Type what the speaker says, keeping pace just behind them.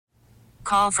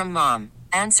Call from mom.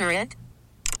 Answer it.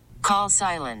 Call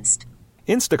silenced.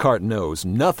 Instacart knows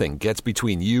nothing gets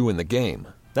between you and the game.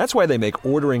 That's why they make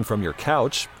ordering from your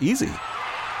couch easy.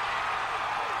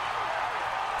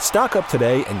 Stock up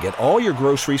today and get all your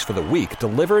groceries for the week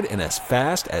delivered in as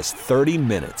fast as 30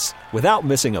 minutes without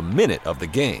missing a minute of the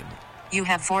game. You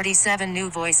have 47 new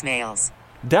voicemails.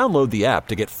 Download the app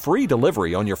to get free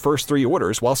delivery on your first 3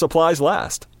 orders while supplies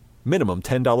last. Minimum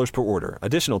 $10 per order.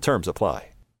 Additional terms apply.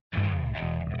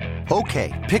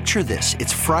 Okay, picture this.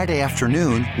 It's Friday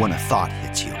afternoon when a thought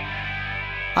hits you.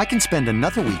 I can spend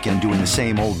another weekend doing the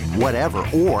same old whatever,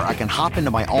 or I can hop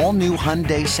into my all-new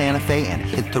Hyundai Santa Fe and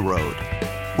hit the road.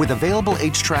 With available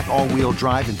H-Track all-wheel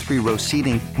drive and 3-row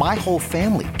seating, my whole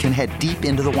family can head deep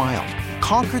into the wild.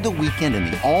 Conquer the weekend in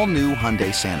the all-new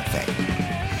Hyundai Santa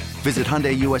Fe. Visit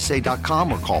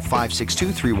HyundaiUSA.com or call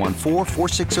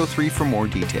 562-314-4603 for more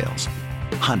details.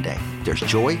 Hyundai, there's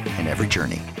joy in every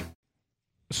journey.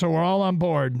 So we're all on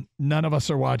board. None of us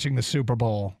are watching the Super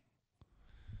Bowl.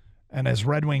 And as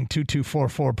Red Wing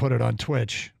 2244 put it on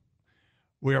Twitch,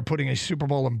 we are putting a Super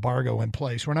Bowl embargo in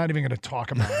place. We're not even going to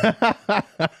talk about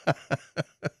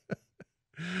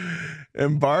it.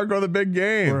 Embargo the big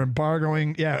game. We're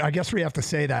embargoing. Yeah, I guess we have to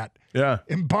say that. Yeah.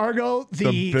 Embargo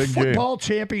the football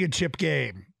championship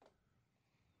game.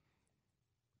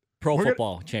 Pro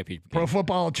football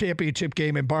championship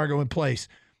game embargo in place.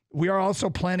 We are also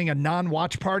planning a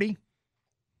non-watch party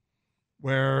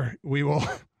where we will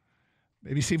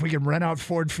maybe see if we can rent out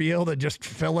Ford Field and just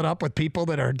fill it up with people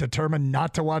that are determined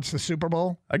not to watch the Super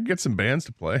Bowl. I can get some bands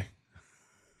to play.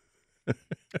 I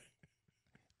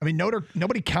mean,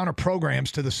 nobody counter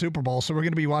programs to the Super Bowl, so we're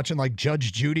going to be watching like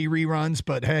Judge Judy reruns,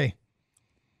 but hey,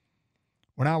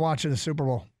 we're not watching the Super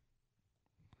Bowl.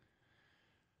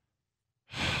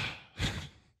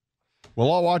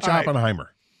 We'll all watch Oppenheimer.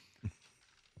 Right.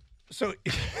 So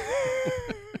I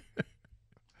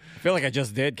feel like I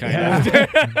just did, kind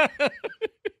of.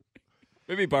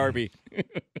 Maybe Barbie.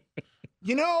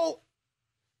 You know,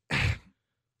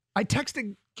 I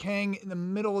texted Kang in the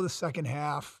middle of the second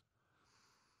half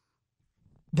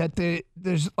that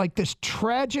there's like this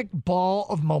tragic ball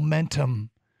of momentum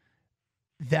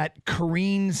that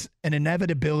careens an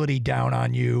inevitability down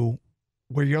on you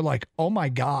where you're like, oh my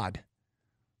God,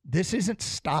 this isn't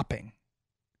stopping.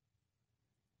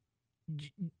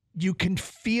 You can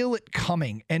feel it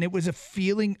coming. And it was a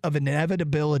feeling of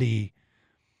inevitability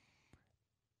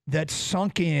that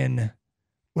sunk in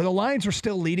where the Lions were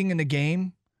still leading in the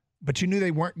game, but you knew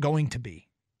they weren't going to be.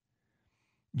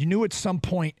 You knew at some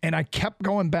point, and I kept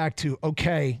going back to,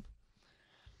 okay,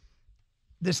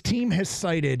 this team has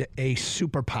cited a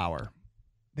superpower.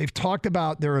 They've talked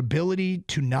about their ability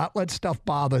to not let stuff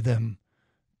bother them,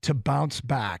 to bounce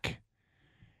back.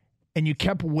 And you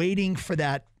kept waiting for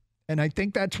that. And I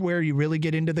think that's where you really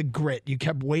get into the grit. You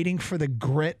kept waiting for the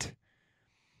grit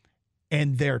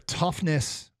and their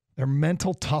toughness, their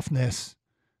mental toughness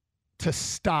to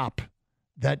stop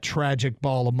that tragic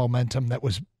ball of momentum that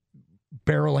was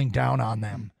barreling down on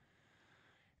them.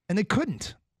 And they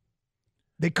couldn't.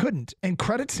 They couldn't. And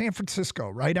credit San Francisco,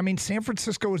 right? I mean, San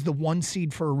Francisco was the 1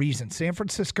 seed for a reason. San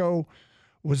Francisco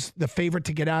was the favorite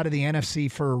to get out of the NFC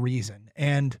for a reason.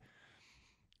 And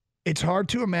it's hard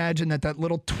to imagine that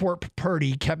little twerp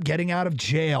Purdy kept getting out of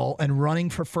jail and running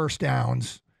for first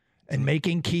downs and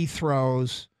making key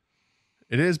throws.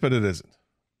 It is, but it isn't.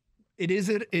 It is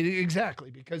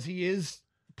exactly, because he is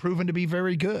proven to be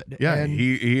very good. Yeah, and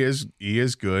he is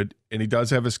good, and he does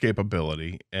have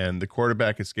escapability, and the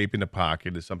quarterback escaping the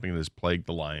pocket is something that has plagued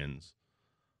the Lions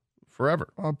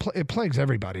forever. It plagues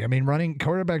everybody. I mean, running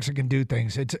quarterbacks that can do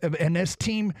things. And this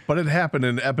team, but it happened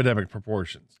in epidemic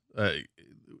proportions.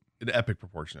 An epic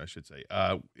proportion, I should say,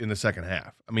 in the second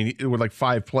half. I mean, it were like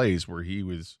 5 plays where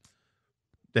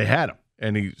they had him,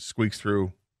 and he squeaks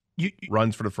through,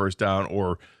 runs for the first down,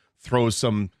 or throws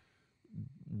some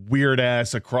weird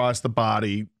ass across the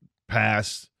body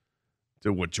pass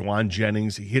to Juwan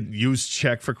Jennings. He hit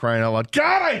Juszczyk, for crying out loud.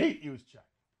 God, I hate Juszczyk.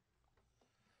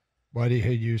 Why do you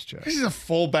hate Juszczyk? He's a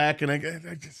fullback, and I'm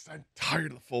tired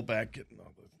of the fullback getting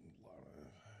all this.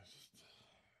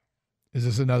 Is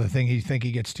this another thing you think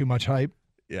he gets too much hype?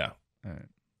 Yeah. All right.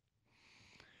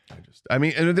 I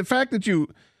mean, and the fact that you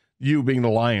being the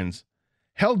Lions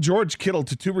held George Kittle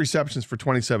to 2 receptions for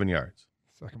 27 yards.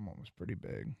 Second one was pretty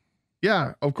big.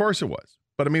 Yeah, of course it was.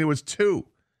 But I mean, it was 2.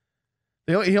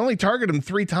 He only targeted him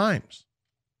 3 times.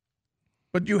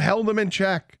 But you held him in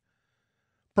check.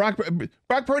 Brock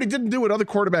Purdy didn't do what other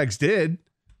quarterbacks did.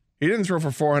 He didn't throw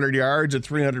for 400 yards or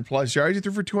 300 plus yards. He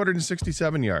threw for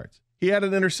 267 yards. He had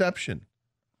an interception.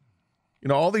 You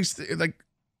know, all these like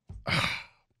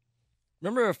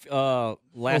Remember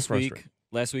last frustrating.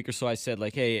 week or so, I said,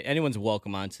 like, hey, anyone's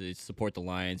welcome on to support the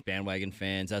Lions, bandwagon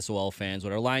fans, SOL fans,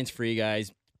 whatever, Lions free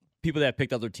guys, people that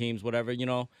picked other teams, whatever,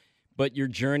 but your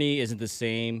journey isn't the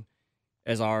same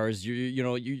as ours.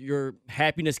 Your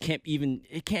happiness can't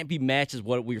be matched as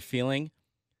what we're feeling.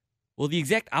 Well, the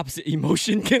exact opposite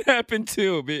emotion can happen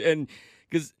too. And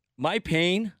because my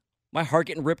pain, my heart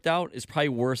getting ripped out is probably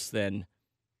worse than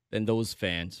those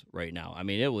fans right now. I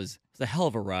mean, it was a hell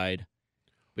of a ride.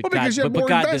 But because you're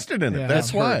more invested in it.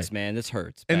 That's why, hurts, man. This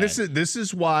hurts. And bad. this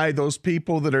is why those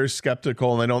people that are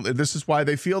skeptical and this is why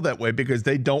they feel that way, because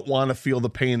they don't want to feel the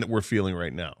pain that we're feeling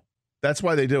right now. That's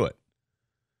why they do it.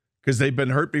 Because they've been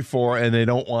hurt before and they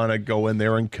don't want to go in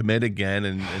there and commit again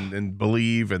and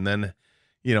believe and then,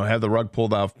 have the rug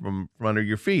pulled out from under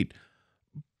your feet.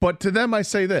 But to them, I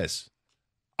say this.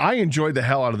 I enjoyed the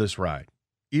hell out of this ride.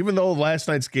 Even though last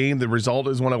night's game, the result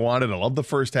is what I wanted. I loved the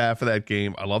first half of that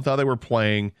game. I loved how they were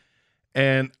playing.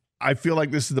 And I feel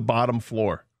like this is the bottom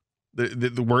floor.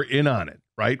 We're in on it,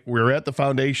 right? We're at the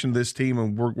foundation of this team,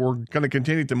 and we're going to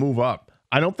continue to move up.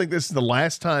 I don't think this is the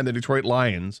last time the Detroit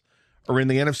Lions are in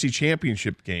the NFC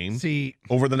Championship game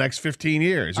over the next 15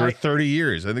 years or 30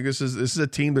 years. I think this is a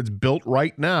team that's built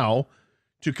right now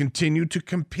to continue to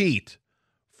compete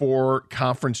for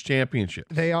conference championship.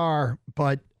 They are,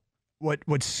 but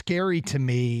what's scary to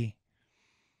me,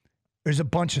 there's a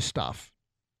bunch of stuff.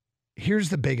 Here's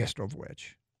the biggest of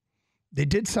which. They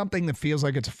did something that feels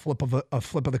like it's a flip of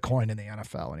the coin in the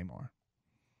NFL anymore.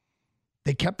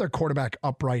 They kept their quarterback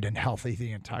upright and healthy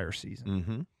the entire season.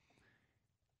 Mm-hmm.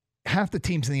 Half the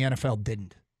teams in the NFL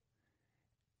didn't.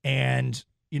 And,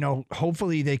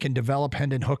 hopefully they can develop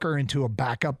Hendon Hooker into a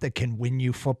backup that can win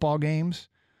you football games.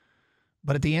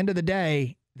 But at the end of the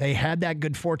day, they had that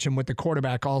good fortune with the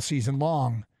quarterback all season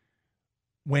long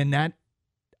when that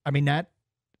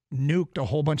nuked a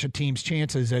whole bunch of teams'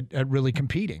 chances at really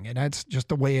competing. And that's just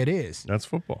the way it is. That's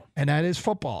football. And that is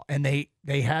football. And they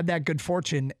had that good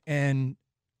fortune, and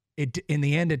in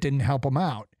the end, it didn't help them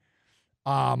out.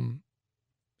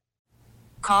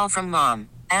 Call from mom.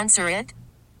 Answer it.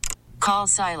 Call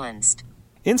silenced.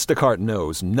 Instacart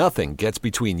knows nothing gets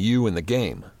between you and the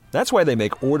game. That's why they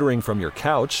make ordering from your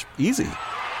couch easy.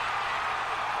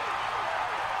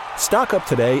 Stock up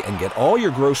today and get all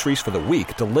your groceries for the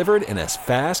week delivered in as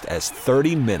fast as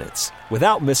 30 minutes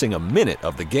without missing a minute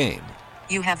of the game.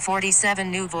 You have 47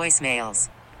 new voicemails.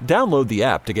 Download the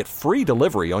app to get free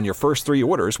delivery on your first 3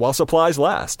 orders while supplies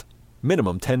last.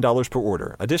 Minimum $10 per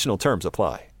order. Additional terms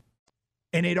apply.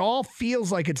 And it all feels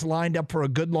like it's lined up for a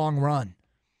good long run.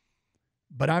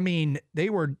 But I mean, they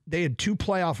had 2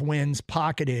 playoff wins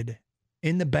pocketed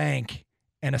in the bank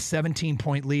and a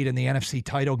 17-point lead in the NFC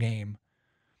title game.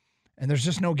 And there's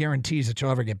just no guarantees that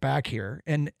you'll ever get back here.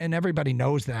 And everybody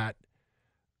knows that.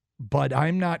 But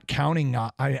I'm not counting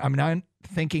on, I'm not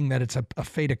thinking that it's a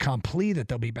fait accompli that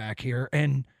they'll be back here.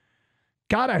 And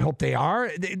God, I hope they are.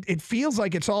 It feels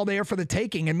like it's all there for the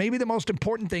taking. And maybe the most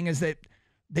important thing is that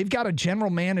they've got a general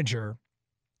manager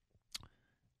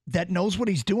that knows what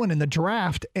he's doing in the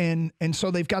draft. And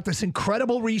so they've got this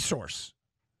incredible resource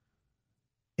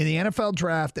in the NFL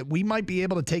draft that we might be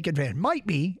able to take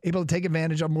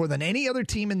advantage of more than any other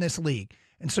team in this league.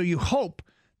 And so you hope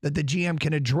that the GM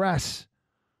can address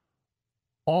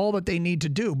all that they need to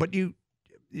do, but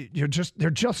they're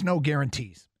just no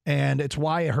guarantees. And it's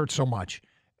why it hurts so much.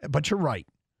 But you're right.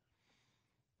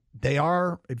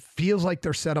 It feels like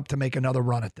they're set up to make another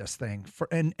run at this thing for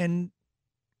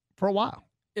a while.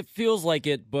 It feels like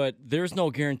it, but there's no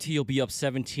guarantee you'll be up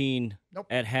 17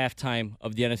 at halftime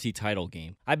of the NFC title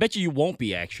game. I bet you won't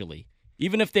be, actually.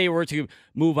 Even if they were to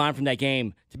move on from that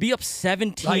game, to be up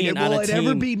 17 on a team. Will it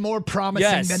ever be more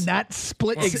promising than that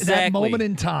split, that moment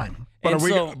in time? But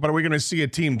are we going to see a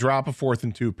team drop a 4th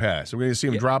and 2 pass? We're going to see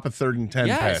them drop a 3rd and 10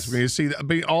 pass. We're going to see that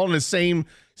be all in the same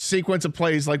sequence of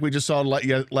plays like we just saw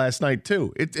last night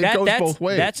too. It goes both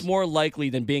ways. That's more likely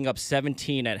than being up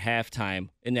 17 at halftime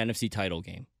in the NFC title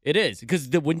game. It is, because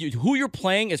who you're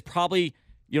playing is probably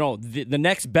the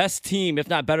next best team, if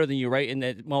not better than you, right in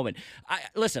that moment.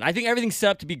 Listen, I think everything's set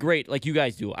up to be great, like you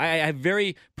guys do. I have a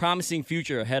very promising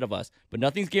future ahead of us, but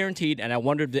nothing's guaranteed. And I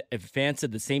wondered if fans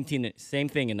said the same thing in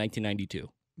 1992.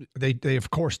 They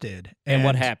of course did. And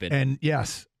what happened? And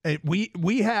yes,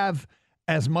 we have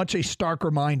as much a stark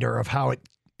reminder of how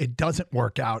it doesn't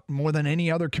work out more than any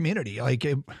other community.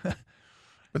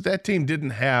 But that team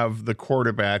didn't have the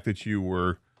quarterback that you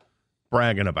were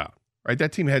bragging about. Right,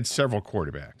 that team had several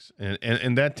quarterbacks,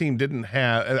 and that team didn't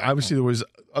have. Obviously, there was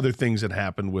other things that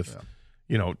happened with,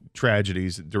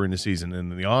 tragedies during the season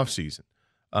and in the off season.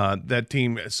 That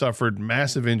team suffered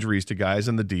massive injuries to guys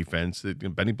on the defense.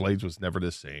 Benny Blades was never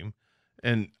the same.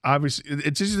 And obviously,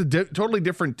 it's just a totally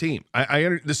different team.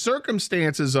 The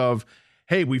circumstances of,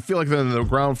 hey, we feel like they're on the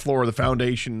ground floor of the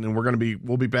foundation and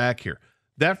we'll be back here.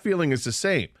 That feeling is the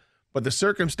same. But the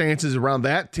circumstances around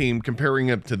that team, comparing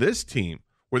it to this team,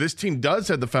 where this team does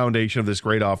have the foundation of this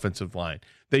great offensive line.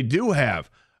 They do have,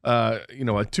 a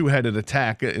two-headed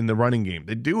attack in the running game.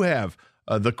 They do have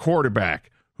the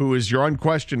quarterback, who is your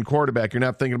unquestioned quarterback. You're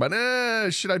not thinking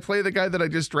about, should I play the guy that I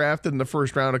just drafted in the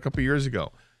first round a couple years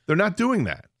ago? They're not doing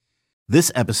that.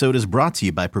 This episode is brought to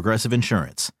you by Progressive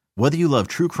Insurance. Whether you love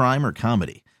true crime or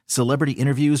comedy, celebrity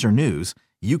interviews or news,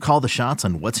 you call the shots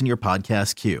on what's in your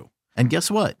podcast queue. And guess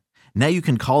what? Now you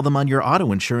can call them on your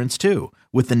auto insurance too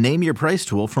with the Name Your Price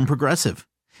tool from Progressive.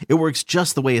 It works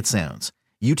just the way it sounds.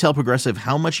 You tell Progressive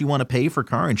how much you want to pay for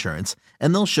car insurance,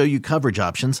 and they'll show you coverage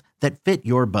options that fit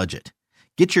your budget.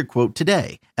 Get your quote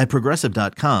today at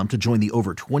Progressive.com to join the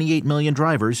over 28 million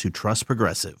drivers who trust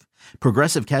Progressive.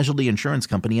 Progressive Casualty Insurance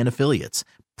Company and Affiliates.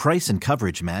 Price and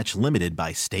coverage match limited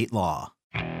by state law.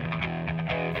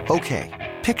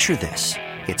 Okay, picture this.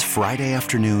 It's Friday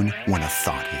afternoon when a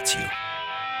thought hits you.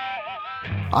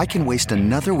 I can waste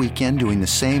another weekend doing the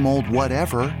same old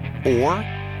whatever, or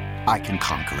I can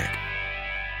conquer it.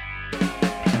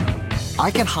 I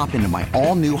can hop into my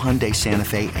all-new Hyundai Santa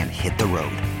Fe and hit the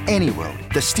road. Any road.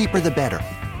 The steeper, the better.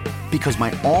 Because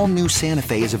my all-new Santa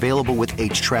Fe is available with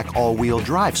H-Track all-wheel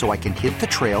drive, so I can hit the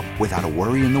trail without a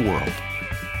worry in the world.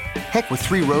 Heck, with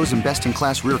 3 rows and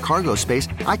best-in-class rear cargo space,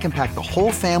 I can pack the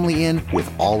whole family in with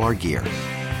all our gear.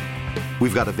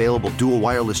 We've got available dual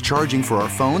wireless charging for our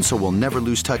phones, so we'll never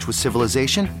lose touch with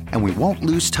civilization, and we won't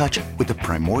lose touch with the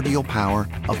primordial power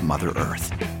of Mother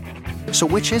Earth. So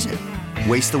which is it?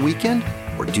 Waste the weekend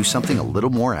or do something a little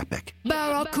more epic?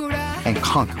 And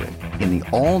conquer it in the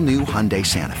all-new Hyundai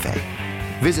Santa Fe.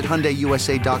 Visit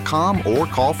HyundaiUSA.com or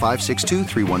call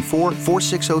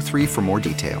 562-314-4603 for more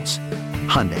details.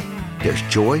 Hyundai, there's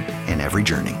joy in every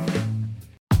journey.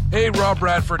 Hey, Rob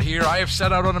Bradford here. I have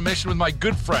set out on a mission with my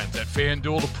good friends at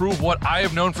FanDuel to prove what I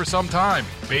have known for some time.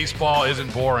 Baseball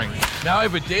isn't boring. Now I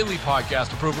have a daily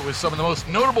podcast to prove it with some of the most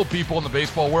notable people in the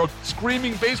baseball world,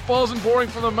 screaming baseball isn't boring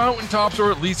from the mountaintops,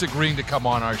 or at least agreeing to come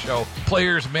on our show.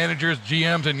 Players, managers,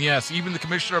 GMs, and yes, even the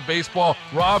commissioner of baseball,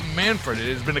 Rob Manfred.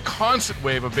 It has been a constant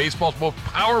wave of baseball's most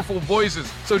powerful voices.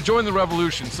 So join the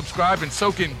revolution. Subscribe and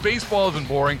soak in Baseball Isn't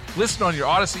Boring. Listen on your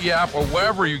Odyssey app or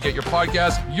wherever you get your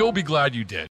podcasts. You'll be glad you did.